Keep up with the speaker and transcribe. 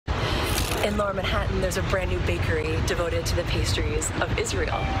In Lower Manhattan, there's a brand new bakery devoted to the pastries of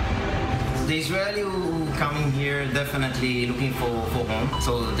Israel. The Israeli who coming here definitely looking for home,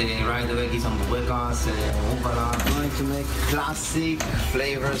 so they right away get some burgers, rubala. We're going to make classic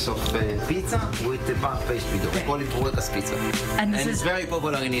flavors of pizza with the puff pastry dough. We call it burgers pizza. And it's very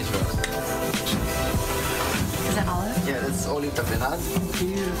popular in Israel. Is that olive? Yeah, that's olive tapenade.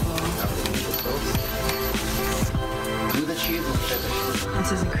 Beautiful. Do the cheese with cheddar.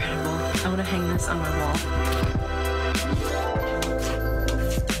 This is incredible. I want to hang this on my wall.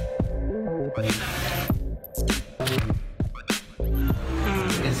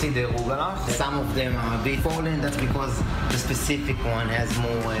 You can see the arugula. Some of them are a bit fallen. That's because the specific one has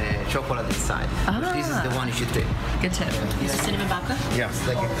more chocolate inside. This is the one you should take. Good tip. Is it cinnamon babka? Yeah, it's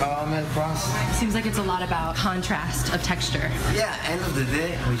like a caramel crust. Seems like it's a lot about contrast of texture. Yeah, end of the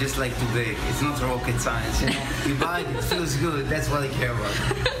day, we just like to bake. It's not rocket science, you know. You buy it, it feels good. That's what I care about.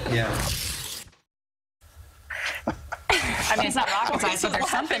 Yeah. I mean, it's not rocket science, but there's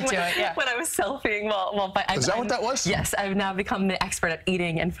something to it. Yeah. When I was selfieing, is that what that was? Yes, I've now become the expert at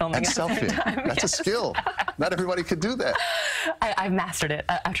eating and filming And at the same selfie. time. That's a skill. Not everybody could do that. I've mastered it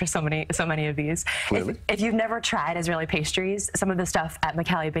after so many of these. Clearly. If you've never tried Israeli pastries, some of the stuff at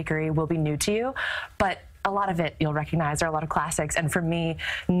McLogan Bakery will be new to you, but a lot of it you'll recognize. There are a lot of classics, and for me,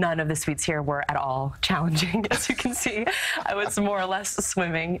 none of the sweets here were at all challenging. As you can see, I was more or less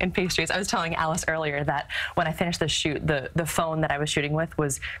swimming in pastries. I was telling Alice earlier that when I finished the shoot, the phone that I was shooting with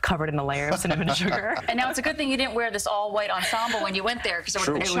was covered in a layer of cinnamon sugar. And now it's a good thing you didn't wear this all-white ensemble when you went there, because there would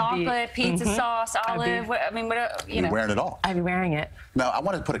have been True. chocolate, pizza sauce, olive. You're wearing it all. I'd be wearing it. Now, I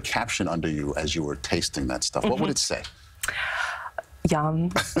want to put a caption under you as you were tasting that stuff. What would it say? Yum.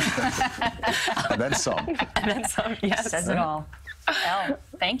 And then some. And then some, yes. Says it all. Elle,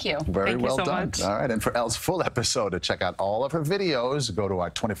 thank you. Very Thank you well so done. much. All right, and for Elle's full episode, to check out all of her videos, go to our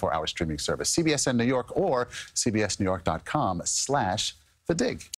 24-hour streaming service, CBSN New York or cbsnewyork.com/The Dig.